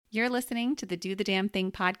You're listening to the Do the Damn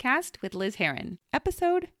Thing podcast with Liz Heron,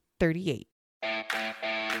 episode 38.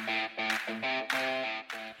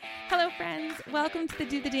 Hello, friends. Welcome to the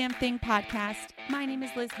Do the Damn Thing podcast. My name is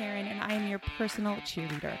Liz Heron, and I am your personal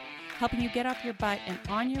cheerleader, helping you get off your butt and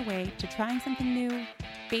on your way to trying something new,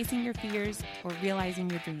 facing your fears, or realizing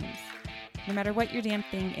your dreams. No matter what your damn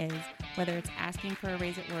thing is, whether it's asking for a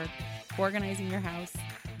raise at work, organizing your house,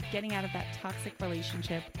 getting out of that toxic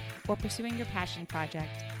relationship, or pursuing your passion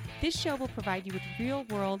project, this show will provide you with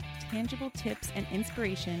real-world, tangible tips and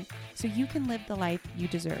inspiration so you can live the life you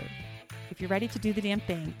deserve. If you're ready to do the damn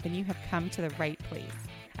thing, then you have come to the right place.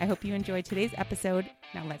 I hope you enjoyed today's episode.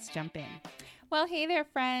 Now let's jump in. Well, hey there,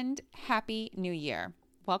 friend. Happy New Year.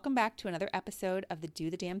 Welcome back to another episode of the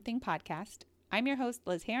Do the Damn Thing podcast. I'm your host,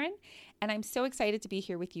 Liz Heron, and I'm so excited to be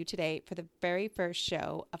here with you today for the very first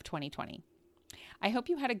show of 2020. I hope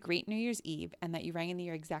you had a great New Year's Eve and that you rang in the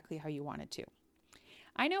year exactly how you wanted to.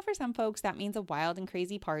 I know for some folks that means a wild and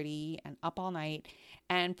crazy party and up all night,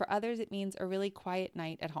 and for others it means a really quiet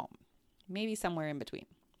night at home, maybe somewhere in between.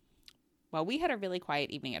 Well, we had a really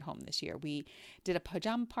quiet evening at home this year. We did a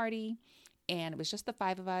pajama party, and it was just the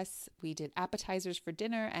five of us. We did appetizers for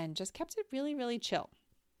dinner and just kept it really, really chill.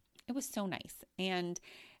 It was so nice, and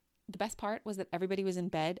the best part was that everybody was in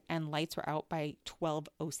bed and lights were out by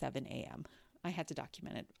 12:07 a.m. I had to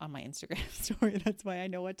document it on my Instagram story. That's why I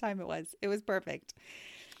know what time it was. It was perfect.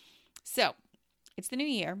 So it's the new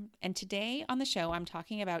year. And today on the show, I'm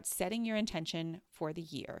talking about setting your intention for the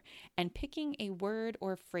year and picking a word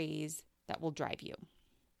or phrase that will drive you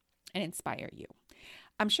and inspire you.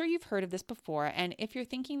 I'm sure you've heard of this before. And if you're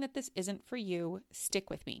thinking that this isn't for you,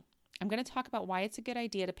 stick with me. I'm going to talk about why it's a good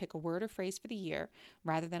idea to pick a word or phrase for the year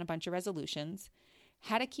rather than a bunch of resolutions,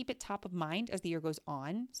 how to keep it top of mind as the year goes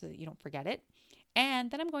on so that you don't forget it. And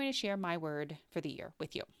then I'm going to share my word for the year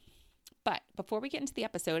with you. But before we get into the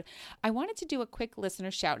episode, I wanted to do a quick listener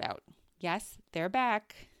shout out. Yes, they're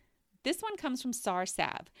back. This one comes from Sar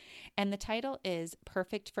Sav, and the title is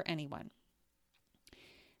Perfect for Anyone.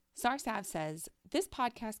 Sar Sav says, "This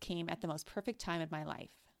podcast came at the most perfect time of my life.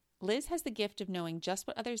 Liz has the gift of knowing just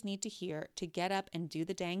what others need to hear to get up and do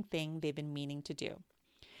the dang thing they've been meaning to do.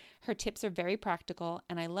 Her tips are very practical,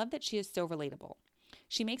 and I love that she is so relatable.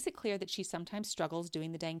 She makes it clear that she sometimes struggles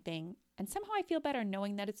doing the dang thing, and somehow I feel better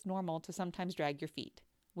knowing that it's normal to sometimes drag your feet.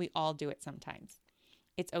 We all do it sometimes.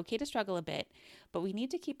 It's okay to struggle a bit, but we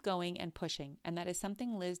need to keep going and pushing, and that is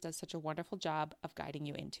something Liz does such a wonderful job of guiding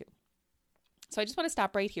you into." So I just want to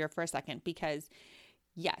stop right here for a second because,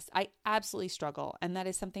 yes, I absolutely struggle, and that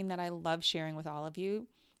is something that I love sharing with all of you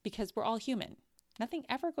because we're all human. Nothing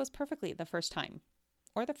ever goes perfectly the first time.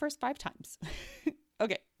 Or the first 5 times.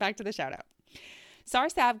 Okay, back to the shout out. Sar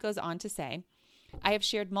Sav goes on to say, "I have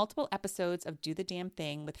shared multiple episodes of Do the Damn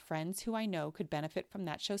Thing with friends who I know could benefit from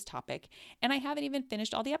that show's topic, and I haven't even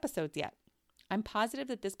finished all the episodes yet. I'm positive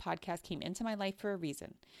that this podcast came into my life for a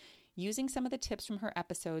reason. Using some of the tips from her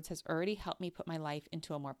episodes has already helped me put my life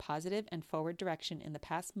into a more positive and forward direction in the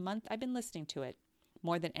past month I've been listening to it,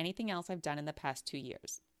 more than anything else I've done in the past 2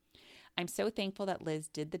 years. I'm so thankful that Liz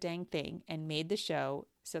did the dang thing and made the show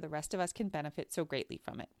so the rest of us can benefit so greatly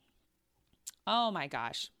from it." Oh my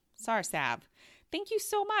gosh. Sar Sav, thank you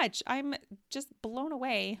so much. I'm just blown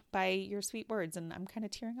away by your sweet words, and I'm kind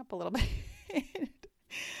of tearing up a little bit,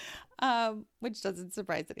 which doesn't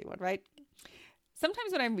surprise anyone, right?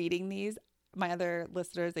 Sometimes when I'm reading these, my other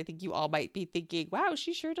listeners, I think you all might be thinking, wow,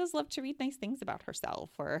 she sure does love to read nice things about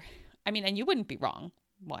herself. And you wouldn't be wrong.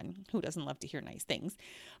 One, who doesn't love to hear nice things?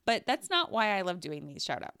 But that's not why I love doing these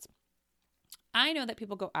shout outs. I know that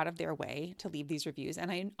people go out of their way to leave these reviews,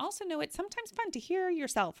 and I also know it's sometimes fun to hear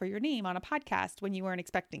yourself or your name on a podcast when you weren't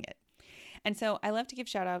expecting it. And so I love to give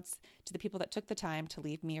shout outs to the people that took the time to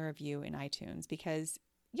leave me a review in iTunes because,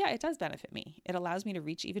 yeah, it does benefit me. It allows me to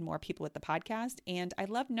reach even more people with the podcast, and I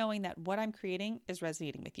love knowing that what I'm creating is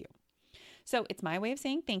resonating with you. So it's my way of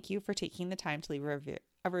saying thank you for taking the time to leave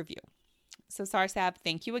a review. So Sar Sav,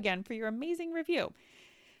 thank you again for your amazing review.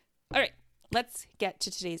 All right, let's get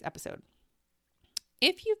to today's episode.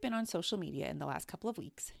 If you've been on social media in the last couple of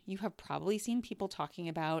weeks, you have probably seen people talking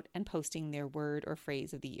about and posting their word or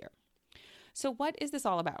phrase of the year. So what is this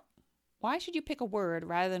all about? Why should you pick a word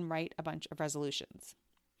rather than write a bunch of resolutions?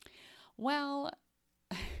 Well,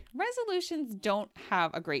 resolutions don't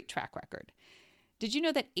have a great track record. Did you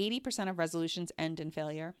know that 80% of resolutions end in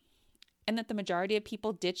failure? And that the majority of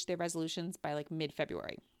people ditch their resolutions by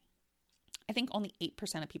mid-February. I think only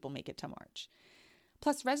 8% of people make it to March.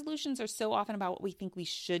 Plus, resolutions are so often about what we think we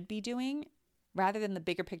should be doing rather than the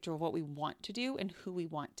bigger picture of what we want to do and who we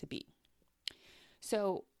want to be.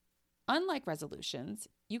 So, unlike resolutions,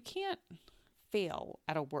 you can't fail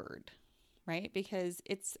at a word, right? Because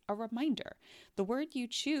it's a reminder. The word you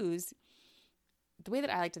choose, the way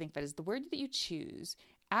that I like to think of it is the word that you choose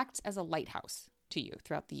acts as a lighthouse to you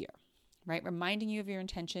throughout the year, right? Reminding you of your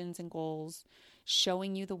intentions and goals,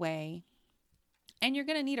 showing you the way. And you're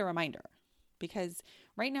going to need a reminder because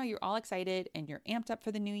right now you're all excited and you're amped up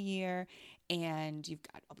for the new year and you've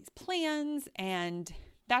got all these plans and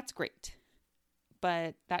that's great,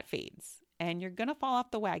 but that fades and you're going to fall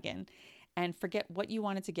off the wagon and forget what you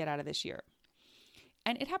wanted to get out of this year.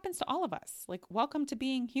 And it happens to all of us. Like, welcome to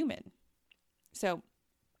being human. So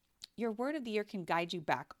your word of the year can guide you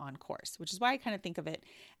back on course, which is why I kind of think of it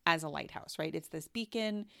as a lighthouse, right? It's this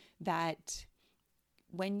beacon that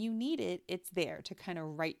when you need it, it's there to kind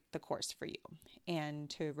of right the course for you and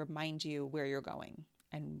to remind you where you're going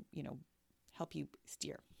and, help you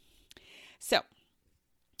steer. So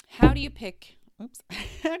how do you pick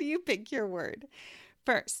your word?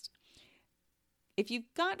 First, if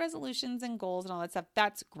you've got resolutions and goals and all that stuff,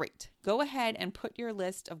 that's great. Go ahead and put your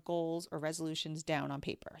list of goals or resolutions down on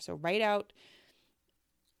paper. So write out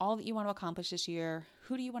all that you want to accomplish this year.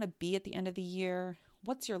 Who do you want to be at the end of the year?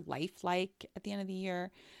 What's your life like at the end of the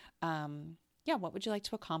year? What would you like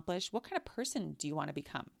to accomplish? What kind of person do you want to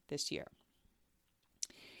become this year?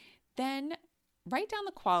 Then write down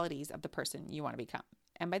the qualities of the person you want to become.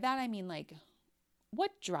 And by that, I mean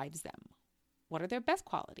what drives them? What are their best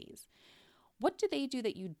qualities? What do they do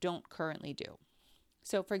that you don't currently do?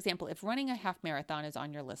 So for example, if running a half marathon is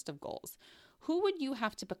on your list of goals, who would you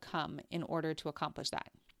have to become in order to accomplish that?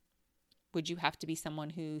 Would you have to be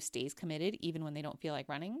someone who stays committed even when they don't feel like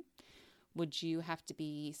running? Would you have to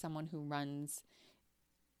be someone who runs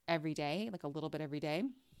every day, like a little bit every day?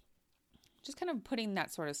 Just kind of putting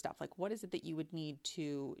that sort of stuff. Like, what is it that you would need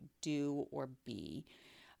to do or be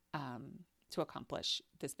to accomplish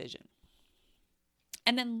this vision?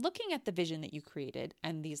 And then looking at the vision that you created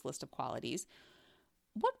and these list of qualities,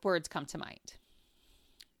 what words come to mind?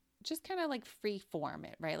 Just kind of like free form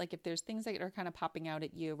it, right? Like if there's things that are kind of popping out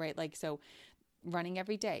at you, right? Like, so running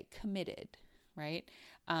every day, committed, right?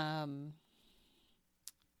 I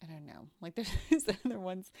don't know. Like there's other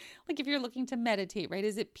ones, like if you're looking to meditate, right?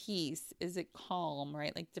 Is it peace? Is it calm,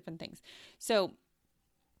 right? Like different things. So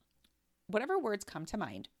whatever words come to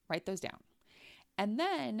mind, write those down. And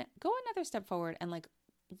then go another step forward and look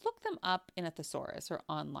them up in a thesaurus or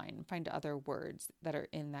online and find other words that are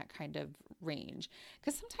in that kind of range.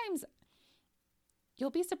 Because sometimes you'll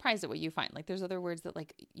be surprised at what you find. Like there's other words that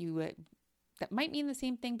that might mean the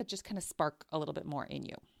same thing, but just kind of spark a little bit more in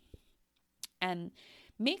you. And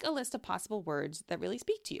make a list of possible words that really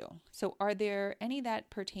speak to you. So are there any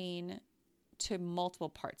that pertain to multiple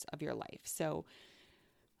parts of your life? So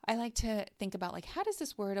I like to think about how does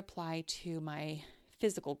this word apply to my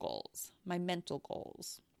physical goals, my mental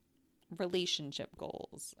goals, relationship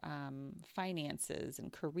goals, finances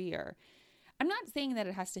and career. I'm not saying that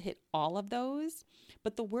it has to hit all of those,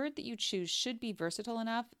 but the word that you choose should be versatile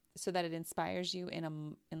enough so that it inspires you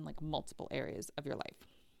in multiple areas of your life.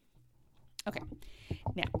 Okay,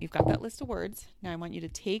 now you've got that list of words. Now I want you to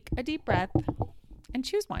take a deep breath and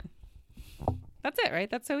choose one. That's it, right?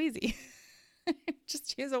 That's so easy.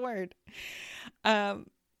 Just choose a word.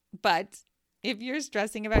 But if you're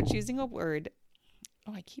stressing about choosing a word,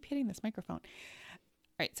 I keep hitting this microphone.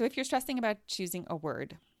 All right. So if you're stressing about choosing a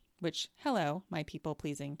word, which, hello, my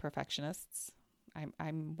people-pleasing perfectionists,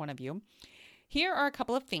 I'm one of you. Here are a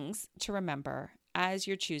couple of things to remember as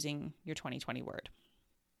you're choosing your 2020 word.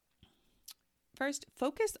 First,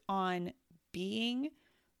 focus on being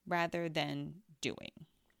rather than doing.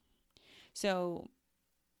 So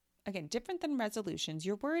again, different than resolutions,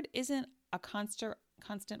 your word isn't a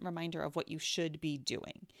constant reminder of what you should be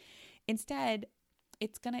doing. Instead,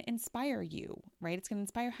 it's going to inspire you, right? It's going to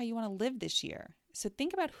inspire how you want to live this year. So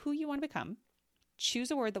think about who you want to become. Choose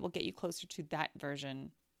a word that will get you closer to that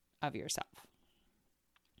version of yourself.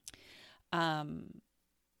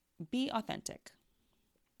 Be authentic,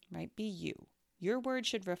 right? Be you. Your word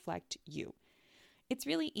should reflect you. It's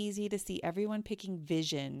really easy to see everyone picking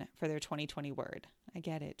vision for their 2020 word. I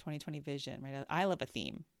get it, 2020 vision, right? I love a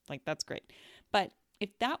theme. That's great. But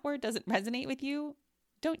if that word doesn't resonate with you,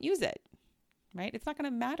 don't use it, right? It's not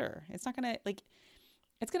going to matter. It's not going to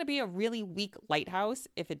it's going to be a really weak lighthouse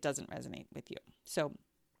if it doesn't resonate with you. So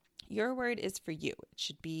your word is for you. It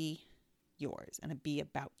should be yours and it be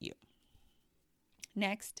about you.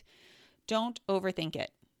 Next, don't overthink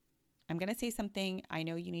it. I'm going to say something I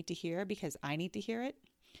know you need to hear because I need to hear it.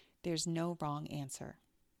 There's no wrong answer.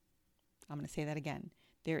 I'm going to say that again.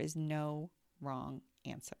 There is no wrong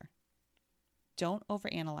answer. Don't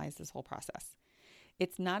overanalyze this whole process.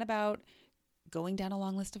 It's not about going down a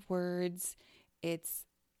long list of words It's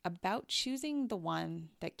about choosing the one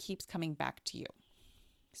that keeps coming back to you.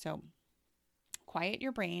 So quiet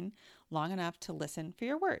your brain long enough to listen for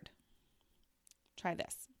your word. Try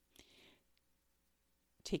this.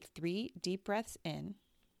 Take 3 deep breaths in.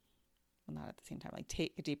 Well, not at the same time. Like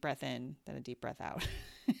take a deep breath in, then a deep breath out.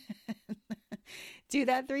 Do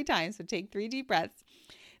that 3 times. So take 3 deep breaths.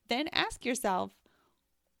 Then ask yourself,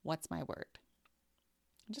 what's my word?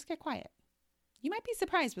 And just get quiet. You might be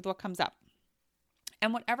surprised with what comes up.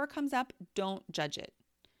 And whatever comes up, don't judge it.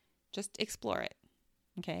 Just explore it.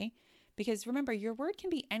 Okay? Because remember, your word can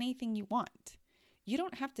be anything you want. You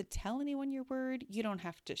don't have to tell anyone your word. You don't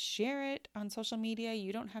have to share it on social media.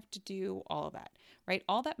 You don't have to do all of that, right?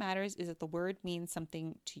 All that matters is that the word means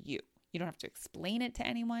something to you. You don't have to explain it to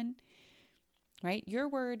anyone, right? Your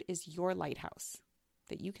word is your lighthouse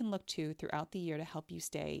that you can look to throughout the year to help you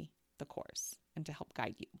stay the course and to help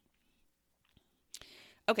guide you.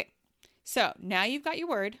 Okay, so now you've got your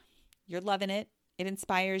word. You're loving it. It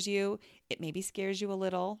inspires you. It maybe scares you a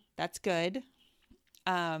little. That's good.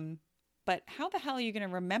 But how the hell are you going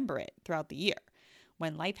to remember it throughout the year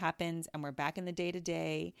when life happens and we're back in the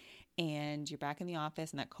day-to-day and you're back in the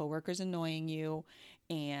office and that coworker's annoying you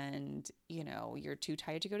and, you're too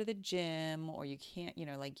tired to go to the gym or you can't,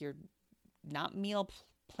 like you're not meal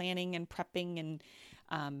planning and prepping and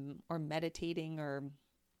or meditating or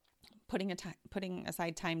putting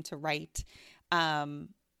aside time to write.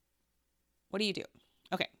 What do you do?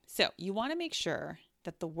 Okay, so you want to make sure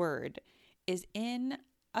that the word is in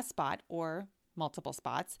a spot or multiple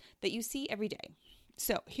spots that you see every day.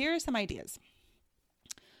 So here are some ideas.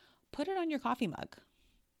 Put it on your coffee mug.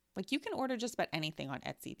 Like you can order just about anything on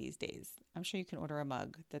Etsy these days. I'm sure you can order a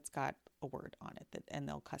mug that's got a word on it and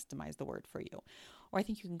they'll customize the word for you. Or I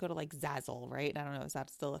think you can go to like Zazzle, right? I don't know, is that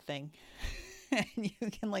still a thing? And you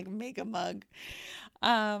can like make a mug.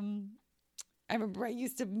 I remember I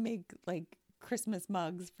used to make like Christmas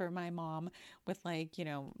mugs for my mom with like,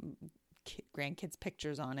 grandkids'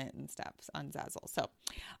 pictures on it and stuff on Zazzle. So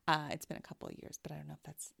it's been a couple of years, but I don't know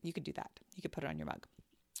if you could do that. You could put it on your mug.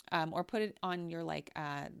 Or put it on your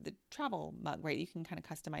the travel mug, right? You can kind of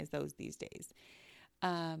customize those these days.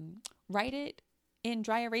 Write it in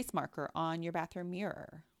dry erase marker on your bathroom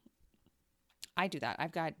mirror. I do that.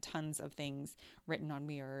 I've got tons of things written on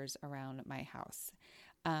mirrors around my house.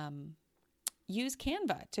 Use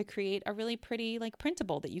Canva to create a really pretty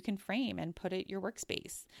printable that you can frame and put at your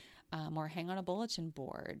workspace. Or hang on a bulletin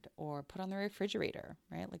board or put on the refrigerator,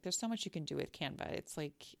 right? There's so much you can do with Canva.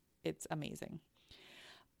 It's amazing.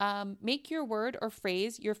 Make your word or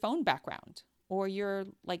phrase your phone background or your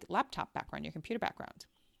laptop background, your computer background,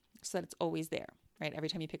 so that it's always there, right? Every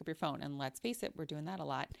time you pick up your phone, and let's face it, we're doing that a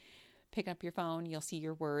lot. Pick up your phone, you'll see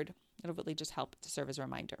your word. It'll really just help to serve as a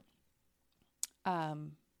reminder.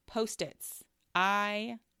 Post-its.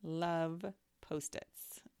 I love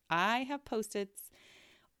Post-its. I have Post-its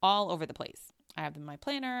all over the place. I have them in my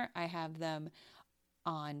planner. I have them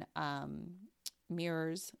on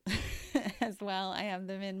mirrors as well. I have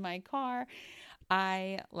them in my car.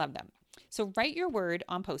 I love them. So write your word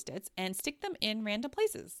on Post-its and stick them in random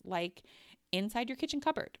places, like inside your kitchen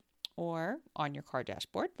cupboard or on your car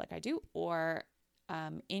dashboard, like I do, or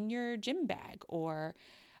in your gym bag, or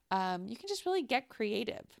you can just really get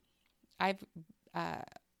creative.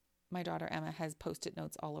 My daughter Emma has Post-it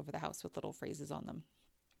notes all over the house with little phrases on them.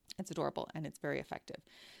 It's adorable and it's very effective.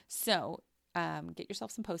 So get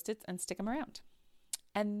yourself some Post-its and stick them around.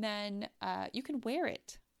 And then you can wear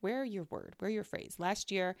it. Wear your word, wear your phrase.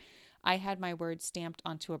 Last year, I had my word stamped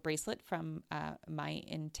onto a bracelet from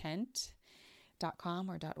myintent.com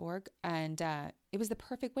or .org. And it was the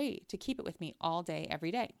perfect way to keep it with me all day,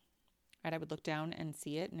 every day. Right? I would look down and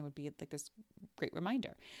see it, and it would be like this great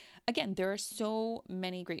reminder. Again, there are so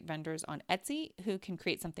many great vendors on Etsy who can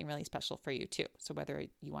create something really special for you too. So whether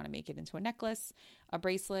you want to make it into a necklace, a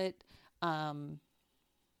bracelet,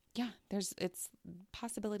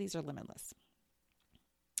 possibilities are limitless.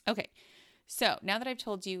 Okay, so now that I've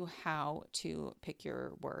told you how to pick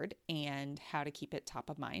your word and how to keep it top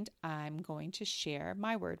of mind, I'm going to share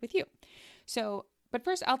my word with you. But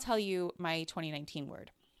first I'll tell you my 2019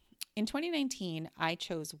 word. In 2019, I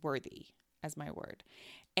chose worthy as my word,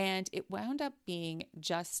 and it wound up being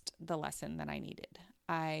just the lesson that I needed.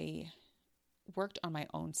 I worked on my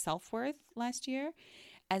own self-worth last year,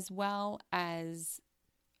 as well as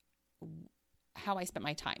how I spent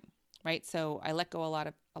my time, right? So I let go a lot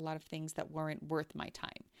of things that weren't worth my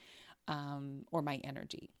time or my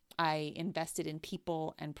energy. I invested in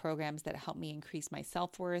people and programs that helped me increase my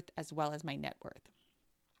self-worth as well as my net worth.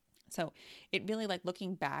 So it really,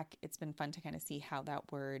 looking back, it's been fun to kind of see how that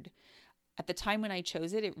word At the time when I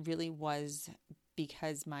chose it, it really was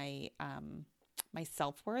because my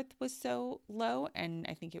self-worth was so low. And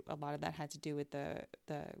I think a lot of that had to do with the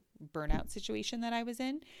burnout situation that I was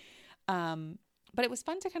in. But it was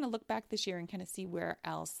fun to kind of look back this year and kind of see where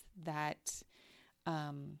else that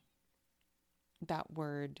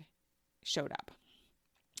word showed up,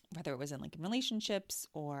 whether it was in like in relationships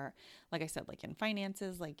or, like I said, like in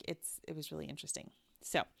finances. Like it was really interesting.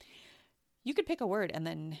 So you could pick a word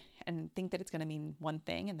and think that it's going to mean one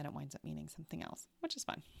thing, and then it winds up meaning something else, which is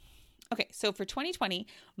fun. Okay, so for 2020,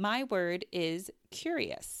 my word is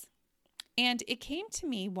curious. And it came to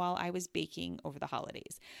me while I was baking over the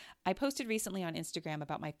holidays. I posted recently on Instagram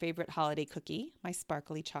about my favorite holiday cookie, my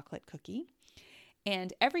sparkly chocolate cookie.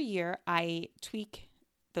 And every year I tweak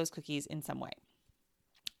those cookies in some way.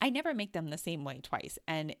 I never make them the same way twice.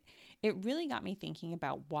 And it really got me thinking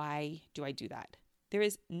about, why do I do that? There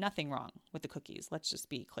is nothing wrong with the cookies. Let's just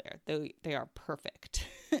be clear. They are perfect.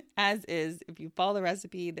 As is, if you follow the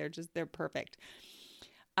recipe, they're perfect.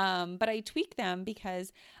 But I tweak them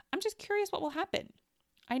because I'm just curious what will happen.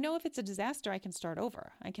 I know if it's a disaster, I can start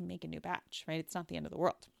over. I can make a new batch, right? It's not the end of the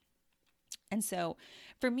world. And so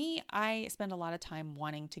for me, I spend a lot of time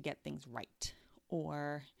wanting to get things right,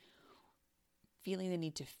 or feeling the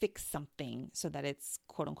need to fix something so that it's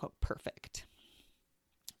quote unquote perfect.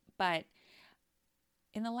 But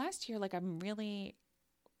in the last year, like, I'm really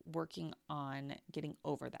working on getting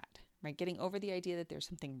over that, right? Getting over the idea that there's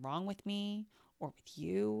something wrong with me or with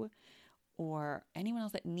you or anyone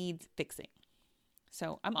else that needs fixing.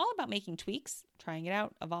 So I'm all about making tweaks, trying it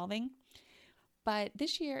out, evolving. But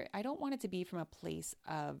this year, I don't want it to be from a place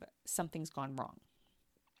of something's gone wrong.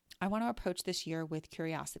 I want to approach this year with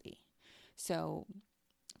curiosity. So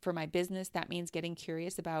for my business, that means getting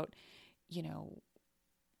curious about,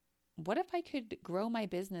 what if I could grow my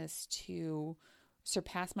business to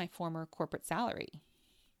surpass my former corporate salary?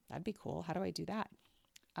 That'd be cool. How do I do that?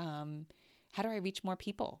 How do I reach more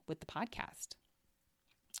people with the podcast?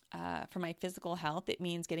 For my physical health, it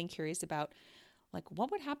means getting curious about, like, what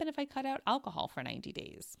would happen if I cut out alcohol for 90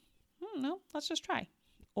 days? No, let's just try.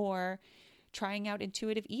 Or trying out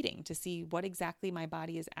intuitive eating to see what exactly my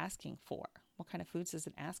body is asking for. What kind of foods does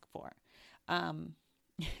it ask for?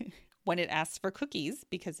 When it asks for cookies,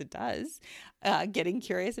 because it does, getting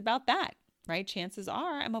curious about that, right? Chances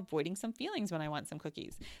are I'm avoiding some feelings when I want some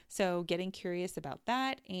cookies. So getting curious about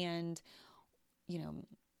that, and,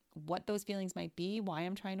 what those feelings might be, why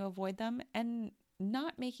I'm trying to avoid them, and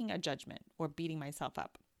not making a judgment or beating myself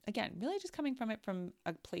up. Again, really just coming from it from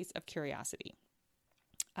a place of curiosity.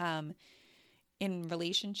 In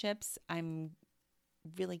relationships, I'm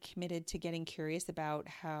really committed to getting curious about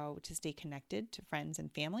how to stay connected to friends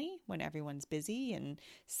and family when everyone's busy and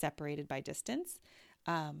separated by distance.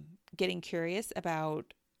 Getting curious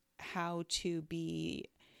about how to be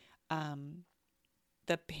a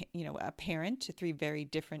parent to 3 very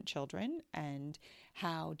different children, and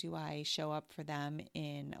how do I show up for them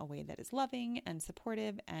in a way that is loving and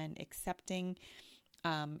supportive and accepting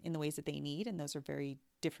in the ways that they need. And those are very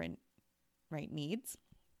different, right, needs.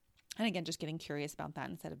 And again, just getting curious about that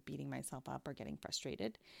instead of beating myself up or getting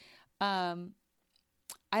frustrated. I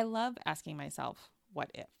love asking myself,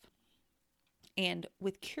 what if? And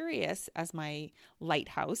with curious as my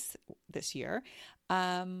lighthouse this year,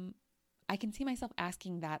 I can see myself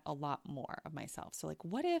asking that a lot more of myself. So like,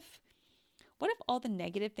 what if all the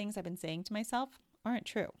negative things I've been saying to myself aren't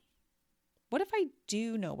true? What if I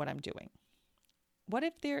do know what I'm doing? What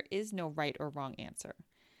if there is no right or wrong answer?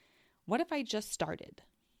 What if I just started?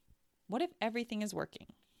 What if everything is working?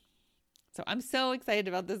 So I'm so excited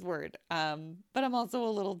about this word, but I'm also a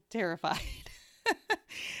little terrified.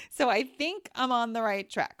 So I think I'm on the right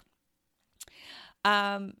track.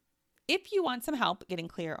 If you want some help getting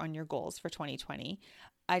clear on your goals for 2020,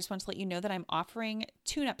 I just want to let you know that I'm offering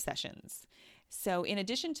tune-up sessions. So in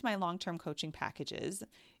addition to my long-term coaching packages,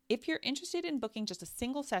 if you're interested in booking just a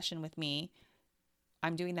single session with me,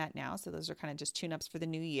 I'm doing that now. So those are kind of just tune-ups for the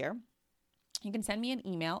new year. You can send me an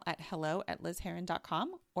email at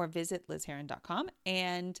hello@lizherron.com or visit lizherron.com,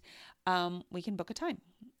 and we can book a time.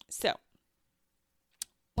 So,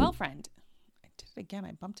 well, friend, I did it again.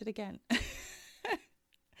 I bumped it again.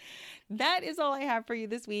 That is all I have for you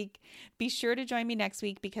this week. Be sure to join me next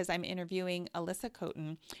week because I'm interviewing Alyssa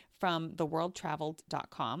Coten from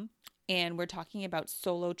theworldtraveled.com, and we're talking about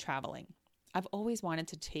solo traveling. I've always wanted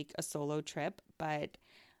to take a solo trip, but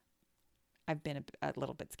I've been a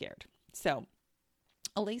little bit scared. So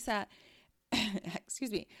Alyssa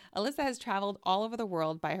excuse me, Alyssa has traveled all over the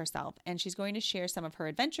world by herself, and she's going to share some of her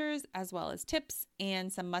adventures as well as tips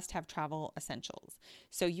and some must-have travel essentials.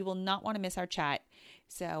 So you will not want to miss our chat.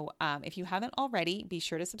 So if you haven't already, be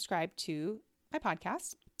sure to subscribe to my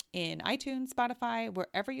podcast in iTunes, Spotify,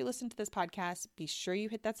 wherever you listen to this podcast. Be sure you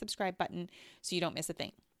hit that subscribe button so you don't miss a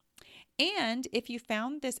thing. And if you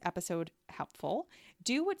found this episode helpful,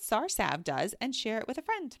 do what Sarsav does and share it with a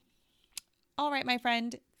friend. All right, my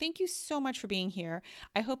friend, thank you so much for being here.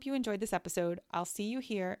 I hope you enjoyed this episode. I'll see you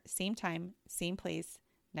here, same time, same place,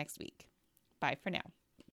 next week. Bye for now.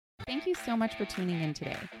 Thank you so much for tuning in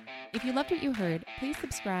today. If you loved what you heard, please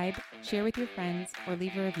subscribe, share with your friends, or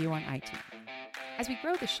leave a review on iTunes. As we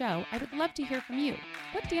grow the show, I would love to hear from you.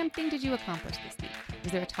 What damn thing did you accomplish this week?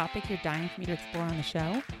 Is there a topic you're dying for me to explore on the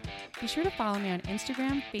show? Be sure to follow me on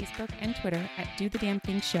Instagram, Facebook, and Twitter at Do The Damn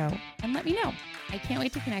Thing Show and let me know. I can't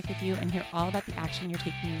wait to connect with you and hear all about the action you're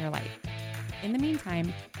taking in your life. In the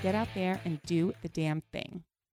meantime, get out there and do the damn thing.